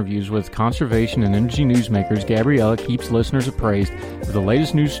exclusive interviews with conservation and energy newsmakers, Gabriella keeps listeners appraised of the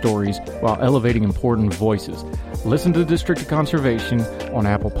latest news stories while elevating important voices. Listen to District of Conservation on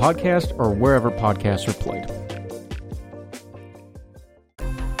Apple Podcasts or wherever podcasts are played.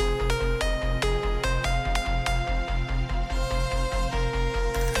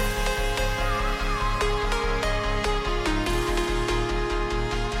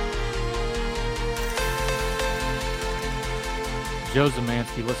 Joe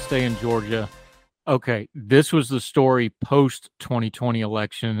Zemansky, let's stay in Georgia. Okay, this was the story post 2020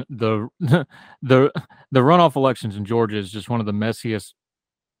 election. The runoff elections in Georgia is just one of the messiest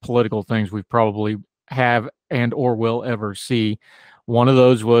political things we probably have and or will ever see. One of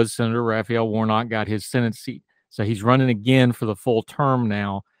those was Senator Raphael Warnock got his Senate seat. So he's running again for the full term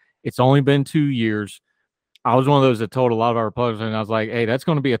now. It's only been 2 years. I was one of those that told a lot of our Republicans, and I was like, hey, that's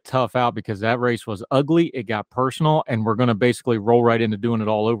going to be a tough out because that race was ugly. It got personal, and we're going to basically roll right into doing it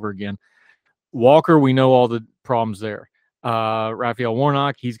all over again. Walker, we know all the problems there. Raphael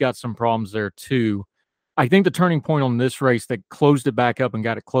Warnock, he's got some problems there too. I think the turning point on this race that closed it back up and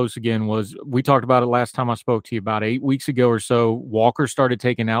got it close again was, we talked about it last time I spoke to you, about 8 weeks ago or so. Walker started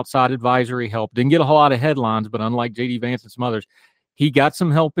taking outside advisory help. Didn't get a whole lot of headlines, but unlike J.D. Vance and some others, he got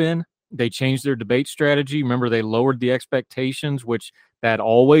some help in. They changed their debate strategy. Remember, they lowered the expectations, which that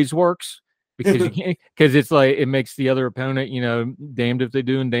always works because it's like it makes the other opponent, damned if they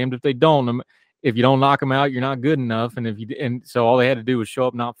do and damned if they don't. If you don't knock them out, you're not good enough. And so all they had to do was show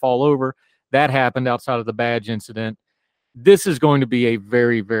up, not fall over. That happened outside of the badge incident. This is going to be a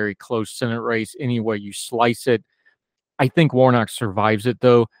very, very close Senate race any way you slice it. I think Warnock survives it,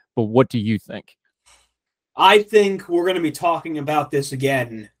 though. But what do you think? I think we're going to be talking about this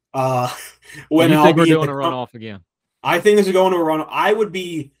again. When you think we're doing a runoff again? I think this is going to a runoff. I would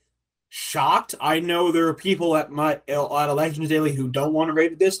be shocked. I know there are people at Elections Daily who don't want to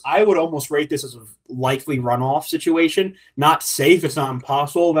rate this. I would almost rate this as a likely runoff situation. Not safe. It's not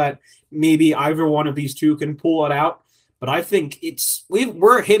impossible that maybe either one of these two can pull it out. But I think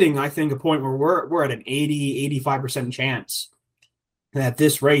we're hitting, I think, a point where we're at an 80-85% chance that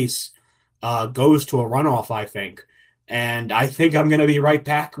this race goes to a runoff, I think. And I think I'm going to be right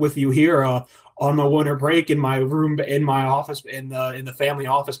back with you here on the winter break in my room, in my office, in the family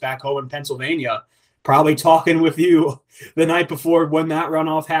office back home in Pennsylvania, probably talking with you the night before when that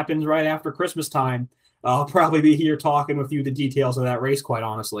runoff happens right after Christmas time. I'll probably be here talking with you the details of that race, quite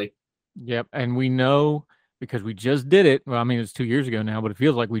honestly. Yep, and we know because we just did it. Well, I mean, it's 2 years ago now, but it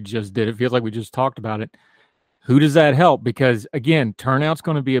feels like we just did it. It feels like we just talked about it. Who does that help? Because, again, turnout's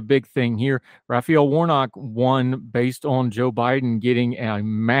going to be a big thing here. Raphael Warnock won based on Joe Biden getting a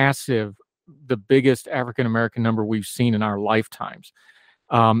massive the biggest African American number we've seen in our lifetimes.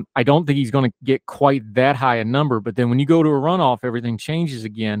 I don't think he's going to get quite that high a number, but then when you go to a runoff, everything changes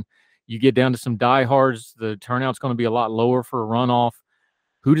again. You get down to some diehards, the turnout's going to be a lot lower for a runoff.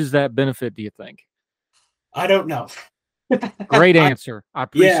 Who does that benefit, do you think? I don't know. Great answer. I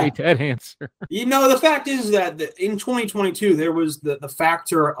appreciate that answer. The fact is that in 2022, there was the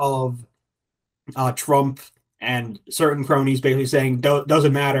factor of Trump and certain cronies basically saying,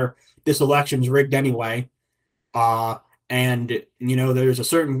 doesn't matter, this election's rigged anyway. And, there's a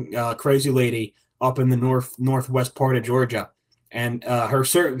certain crazy lady up in the northwest part of Georgia, and her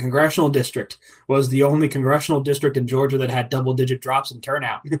certain congressional district was the only congressional district in Georgia that had double-digit drops in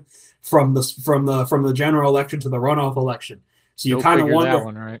turnout from the general election to the runoff election. So you kind of wonder that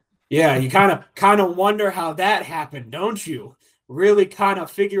one, right? Yeah, you kind of wonder how that happened, don't you? Really kind of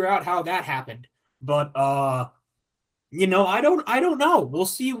figure out how that happened. But I don't know. We'll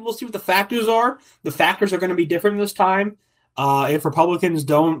see what the factors are. The factors are going to be different this time. If Republicans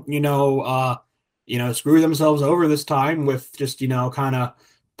don't, screw themselves over this time with just, kind of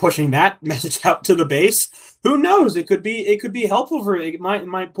pushing that message out to the base, who knows? It could be helpful for it. It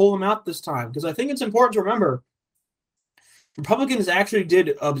might pull them out this time, because I think it's important to remember Republicans actually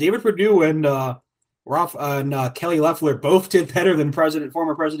did. David Perdue and Kelly Loeffler both did better than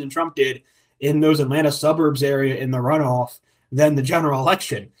former President Trump did in those Atlanta suburbs area in the runoff than the general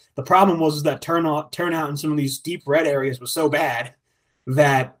election. The problem was that turnout in some of these deep red areas was so bad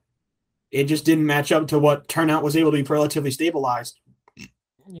that it just didn't match up to what turnout was able to be relatively stabilized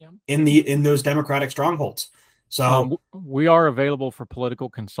in those Democratic strongholds. So we are available for political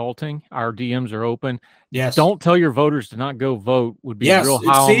consulting. Our DMs are open. Yes. Don't tell your voters to not go vote would be real high on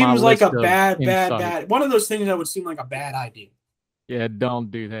my list. It seems like a bad one of those things that would seem like a bad idea. Yeah,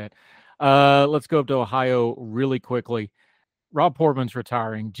 don't do that. Let's go up to Ohio really quickly. Rob Portman's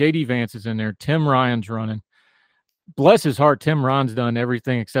retiring. J.D. Vance is in there. Tim Ryan's running. Bless his heart, Tim Ryan's done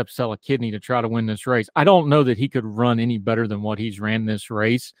everything except sell a kidney to try to win this race. I don't know that he could run any better than what he's ran this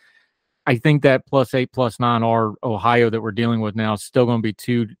race. I think that +8, +9 R Ohio that we're dealing with now is still going to be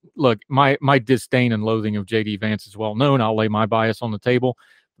too. Look, my disdain and loathing of J.D. Vance is well known. I'll lay my bias on the table.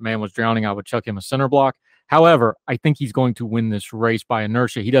 The man was drowning. I would chuck him a center block. However, I think he's going to win this race by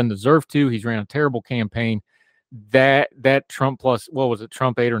inertia. He doesn't deserve to. He's ran a terrible campaign. That Trump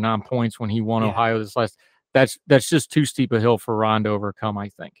Trump 8 or 9 points when he won Ohio this last. That's just too steep a hill for Ryan to overcome, I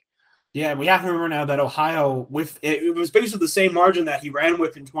think. Yeah, we have to remember now that Ohio, it was basically the same margin that he ran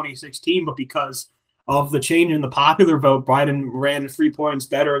with in 2016, but because of the change in the popular vote, Biden ran 3 points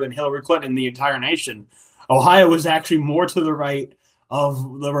better than Hillary Clinton in the entire nation. Ohio was actually more to the right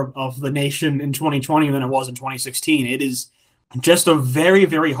of the nation in 2020 than it was in 2016. It is just a very,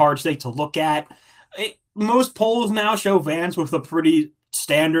 very hard state to look at. Most polls now show Vance with a pretty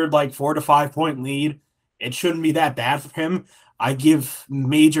standard 4 to 5 point lead. It shouldn't be that bad for him. I give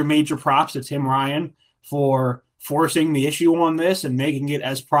major, major props to Tim Ryan for forcing the issue on this and making it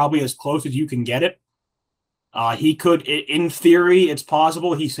probably as close as you can get it. He could, in theory, it's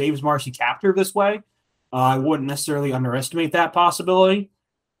possible he saves Marcy Kaptur this way. I wouldn't necessarily underestimate that possibility.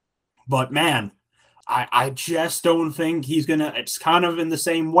 But, man, I just don't think he's going to – it's kind of in the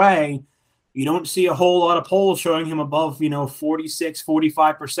same way. You don't see a whole lot of polls showing him above, 46,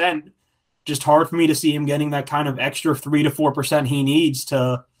 45%. Just hard for me to see him getting that kind of extra 3 to 4% he needs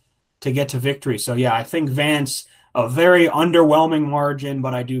to get to victory. So, yeah, I think Vance, a very underwhelming margin,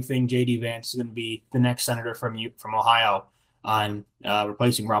 but I do think J.D. Vance is going to be the next senator from Ohio on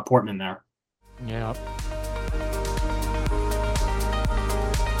replacing Rob Portman there. Yeah.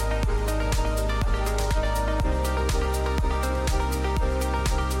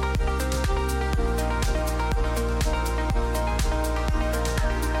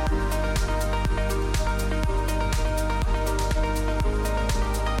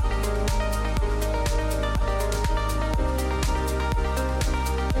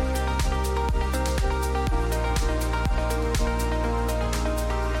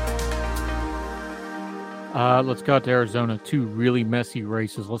 Let's go out to Arizona. 2 really messy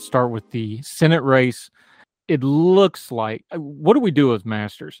races. Let's start with the Senate race. It looks like, what do we do with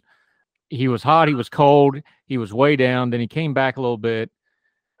Masters? He was hot. He was cold. He was way down. Then he came back a little bit.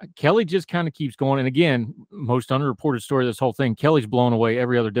 Kelly just kind of keeps going. And again, most underreported story of this whole thing, Kelly's blown away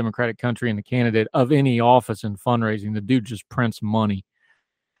every other Democratic country and the candidate of any office in fundraising. The dude just prints money.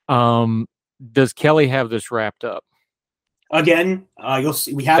 Does Kelly have this wrapped up? Again, you'll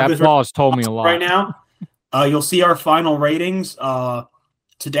see. We have that this applause told me a lot right now. You'll see our final ratings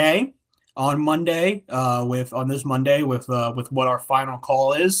today on Monday with what our final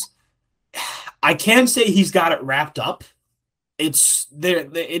call is. I can't say he's got it wrapped up. it's there.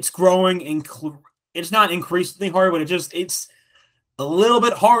 It's growing. It's not increasingly hard, but it's a little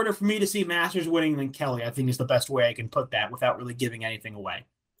bit harder for me to see Masters winning than Kelly. I think is the best way I can put that without really giving anything away.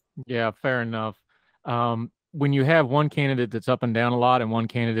 Yeah, fair enough. When you have one candidate that's up and down a lot and one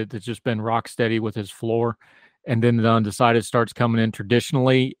candidate that's just been rock steady with his floor, and then the undecided starts coming in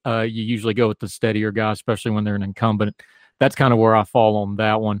traditionally, you usually go with the steadier guy, especially when they're an incumbent. That's kind of where I fall on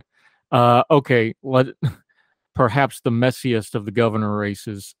that one. Okay, perhaps the messiest of the governor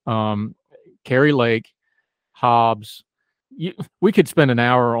races. Kari Lake, Hobbs. We could spend an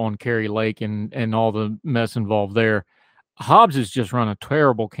hour on Kari Lake and all the mess involved there. Hobbs has just run a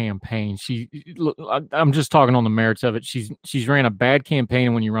terrible campaign. I'm just talking on the merits of it. She's ran a bad campaign,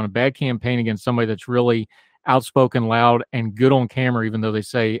 and when you run a bad campaign against somebody that's really outspoken, loud, and good on camera, even though they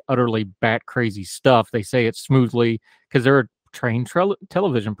say utterly bat crazy stuff, they say it smoothly because they're a trained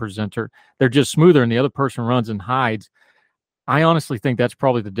television presenter. They're just smoother, and the other person runs and hides. I honestly think that's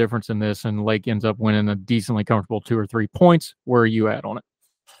probably the difference in this, and Lake ends up winning a decently comfortable 2 or 3 points. Where are you at on it?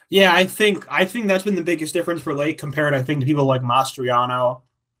 Yeah, I think that's been the biggest difference for Lake compared, I think, to people like Mastriano,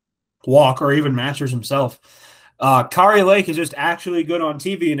 Walker, or even Masters himself. Kari Lake is just actually good on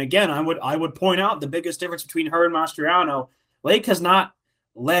TV, and again, I would point out the biggest difference between her and Mastriano. Lake has not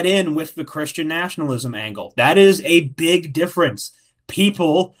let in with the Christian nationalism angle. That is a big difference.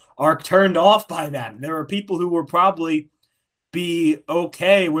 People are turned off by that. There are people who will probably be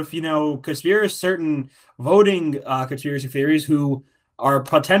okay with certain voting conspiracy theories who are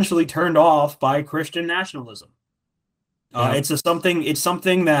potentially turned off by Christian nationalism. Yeah. It's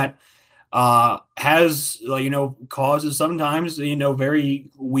something that has causes sometimes very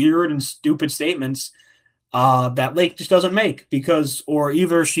weird and stupid statements that Lake just doesn't make because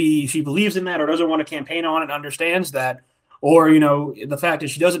either she believes in that or doesn't want to campaign on it, understands that, or the fact that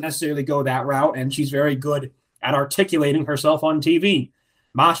she doesn't necessarily go that route, and she's very good at articulating herself on TV.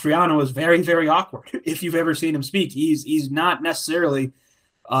 Mastriano is very, very awkward. If you've ever seen him speak, he's not necessarily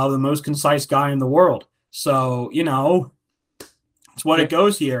the most concise guy in the world. So, it's what it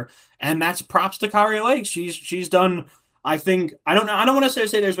goes here. And that's props to Kari Lake. She's done, I think, I don't want to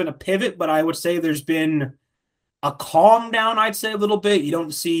say there's been a pivot, but I would say there's been a calm down, I'd say a little bit. You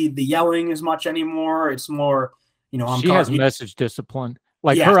don't see the yelling as much anymore. It's more, she has message discipline.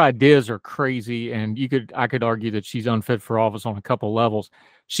 Like her ideas are crazy, and I could argue that she's unfit for office on a couple levels.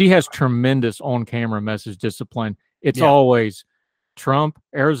 She has tremendous on-camera message discipline. It's always Trump,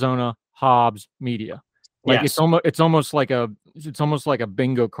 Arizona, Hobbs, media. Like it's almost like a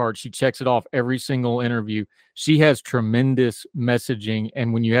bingo card. She checks it off every single interview. She has tremendous messaging,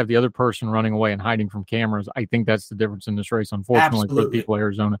 and when you have the other person running away and hiding from cameras, I think that's the difference in this race. Unfortunately, for the people of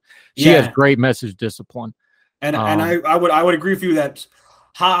Arizona, she has great message discipline. And I would agree with you that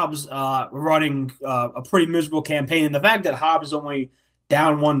Hobbs running a pretty miserable campaign, and the fact that Hobbs is only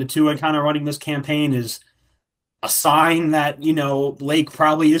down 1-2 and kind of running this campaign is a sign that Lake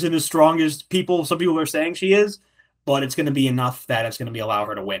probably isn't as strong as some people are saying she is, but it's going to be enough that it's going to allow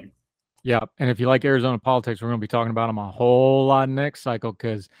her to win. Yeah, and if you like Arizona politics, we're going to be talking about them a whole lot next cycle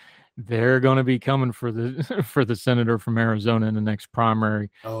because they're going to be coming for the senator from Arizona in the next primary.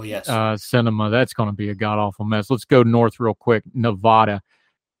 Oh yes, Sinema. That's going to be a god awful mess. Let's go north real quick. Nevada.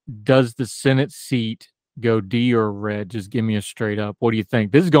 Does the Senate seat go D or red? Just give me a straight up. What do you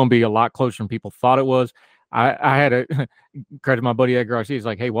think? This is going to be a lot closer than people thought it was. I had a credit my buddy Edgar Garcia. He's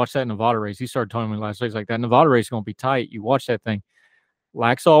like, hey, watch that Nevada race. He started telling me last week, he's like, that Nevada race is going to be tight. You watch that thing.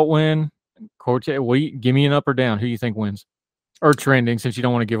 Laxalt win. Cortez, give me an up or down. Who do you think wins? Or trending, since you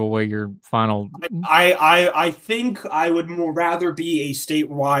don't want to give away your final. I think I would more rather be a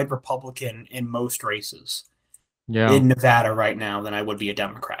statewide Republican in most races. Yeah. In Nevada right now than I would be a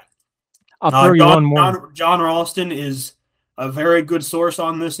Democrat. I'll throw you one more. John Ralston is a very good source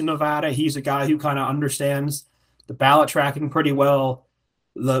on this in Nevada. He's a guy who kind of understands the ballot tracking pretty well.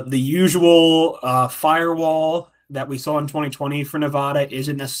 The usual firewall that we saw in 2020 for Nevada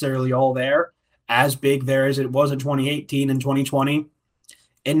isn't necessarily all there, as big there as it was in 2018 and 2020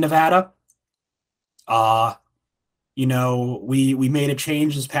 in Nevada. We made a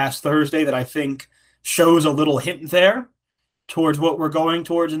change this past Thursday that I think shows a little hint there towards what we're going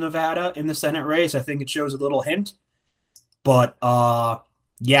towards in Nevada in the Senate race. I think it shows a little hint. But, I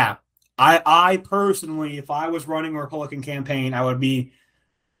personally, if I was running a Republican campaign, I would be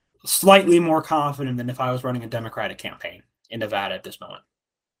slightly more confident than if I was running a Democratic campaign in Nevada at this moment.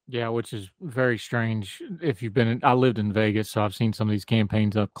 Yeah, which is very strange. If you've been I lived in Vegas, so I've seen some of these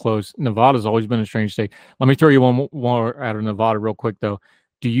campaigns up close. Nevada's always been a strange state. Let me throw you one more out of Nevada real quick, though.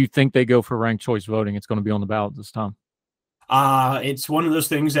 Do you think they go for ranked choice voting? It's going to be on the ballot this time. It's one of those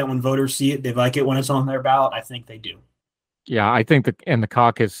things that when voters see it, they like it when it's on their ballot. I think they do. Yeah, I think the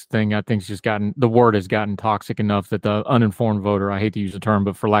caucus thing, I think, the word has gotten toxic enough that the uninformed voter, I hate to use the term,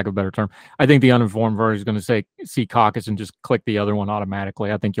 but for lack of a better term, I think the uninformed voter is going to see caucus and just click the other one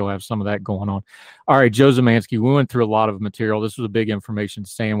automatically. I think you'll have some of that going on. All right, Joe Zemansky, we went through a lot of material. This was a big information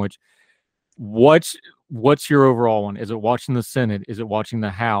sandwich. What's your overall one? Is it watching the Senate? Is it watching the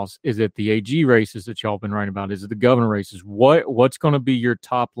House? Is it the AG races that y'all been writing about? Is it the governor races? What's going to be your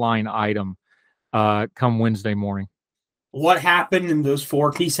top line item come Wednesday morning? What happened in those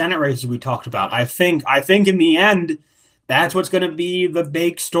 4 key Senate races we talked about? I think in the end, that's what's going to be the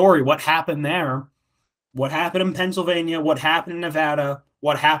big story. What happened there? What happened in Pennsylvania? What happened in Nevada?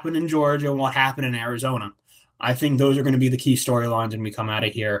 What happened in Georgia? And what happened in Arizona? I think those are going to be the key storylines when we come out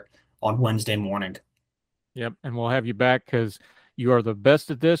of here on Wednesday morning. Yep, and we'll have you back because you are the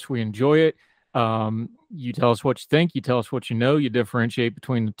best at this. We enjoy it. You tell us what you think. You tell us what you know. You differentiate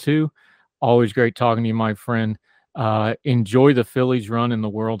between the two. Always great talking to you, my friend. Enjoy the Phillies run in the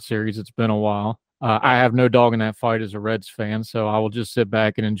World Series. It's been a while. I have no dog in that fight as a Reds fan, so I will just sit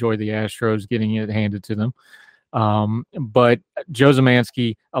back and enjoy the Astros getting it handed to them. But Joe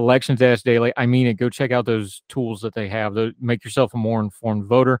Zemansky, Elections Dash Daily, I mean it. Go check out those tools that they have. Make yourself a more informed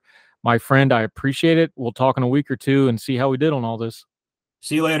voter. My friend, I appreciate it. We'll talk in a week or two and see how we did on all this.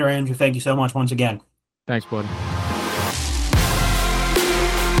 See you later, Andrew. Thank you so much once again. Thanks, buddy.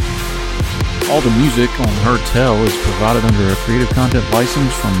 All the music on Heard Tell is provided under a Creative Content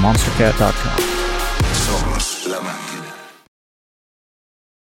license from monstercat.com.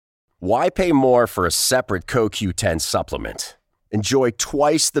 Why pay more for a separate CoQ10 supplement? Enjoy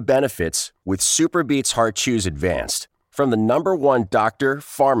twice the benefits with SuperBeets Heart Chews Advanced from the #1 doctor,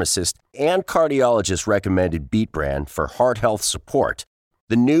 pharmacist, and cardiologist recommended beet brand for heart health support.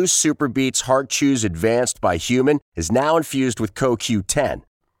 The new SuperBeets Heart Chews Advanced by Human is now infused with CoQ10.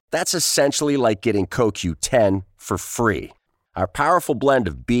 That's essentially like getting CoQ10 for free. Our powerful blend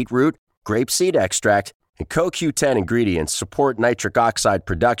of beetroot, grapeseed extract, and CoQ10 ingredients support nitric oxide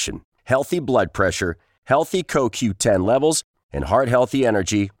production, healthy blood pressure, healthy CoQ10 levels, and heart-healthy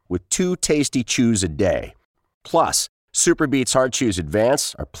energy with 2 tasty chews a day. Plus, SuperBeets Heart Chews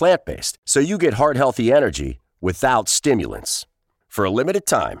Advance are plant-based, so you get heart-healthy energy without stimulants. For a limited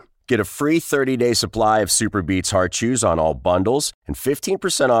time, get a free 30-day supply of SuperBeets Heart Chews on all bundles and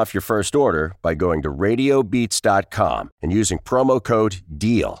 15% off your first order by going to RadioBeets.com and using promo code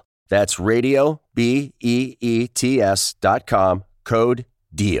DEAL. That's Radio, BEETS.com, code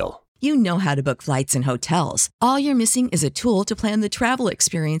DEAL. You know how to book flights and hotels. All you're missing is a tool to plan the travel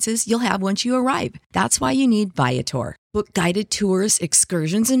experiences you'll have once you arrive. That's why you need Viator. Book guided tours,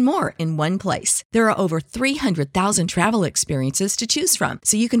 excursions, and more in one place. There are over 300,000 travel experiences to choose from,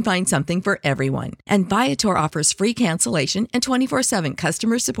 so you can find something for everyone. And Viator offers free cancellation and 24/7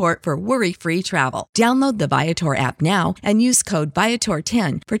 customer support for worry-free travel. Download the Viator app now and use code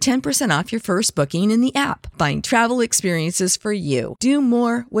Viator10 for 10% off your first booking in the app. Find travel experiences for you. Do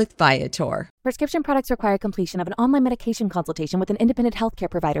more with Viator. Prescription products require completion of an online medication consultation with an independent healthcare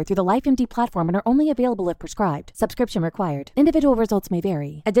provider through the LifeMD platform and are only available if prescribed. Subscription required. Individual results may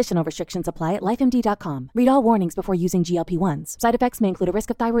vary. Additional restrictions apply at lifemd.com. Read all warnings before using GLP-1s. Side effects may include a risk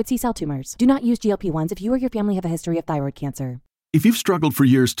of thyroid C-cell tumors. Do not use GLP-1s if you or your family have a history of thyroid cancer. If you've struggled for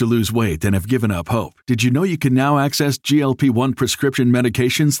years to lose weight and have given up hope, did you know you can now access GLP-1 prescription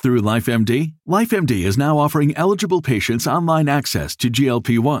medications through LifeMD? LifeMD is now offering eligible patients online access to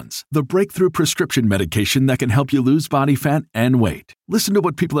GLP-1s, the breakthrough prescription medication that can help you lose body fat and weight. Listen to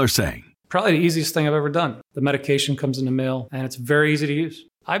what people are saying. Probably the easiest thing I've ever done. The medication comes in the mail, and it's very easy to use.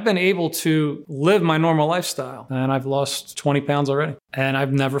 I've been able to live my normal lifestyle, and I've lost 20 pounds already, and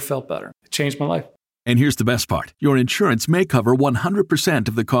I've never felt better. It changed my life. And here's the best part. Your insurance may cover 100%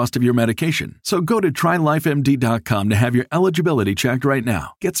 of the cost of your medication. So go to TryLifeMD.com to have your eligibility checked right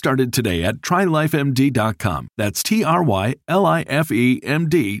now. Get started today at TryLifeMD.com. That's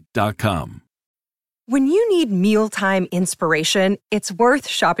TryLifeMD.com. When you need mealtime inspiration, it's worth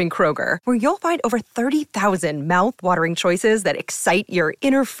shopping Kroger, where you'll find over 30,000 mouth-watering choices that excite your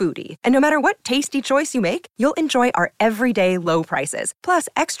inner foodie. And no matter what tasty choice you make, you'll enjoy our everyday low prices, plus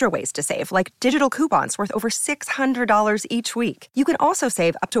extra ways to save, like digital coupons worth over $600 each week. You can also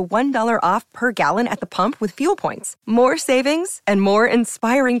save up to $1 off per gallon at the pump with fuel points. More savings and more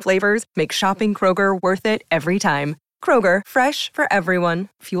inspiring flavors make shopping Kroger worth it every time. Kroger, fresh for everyone.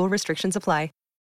 Fuel restrictions apply.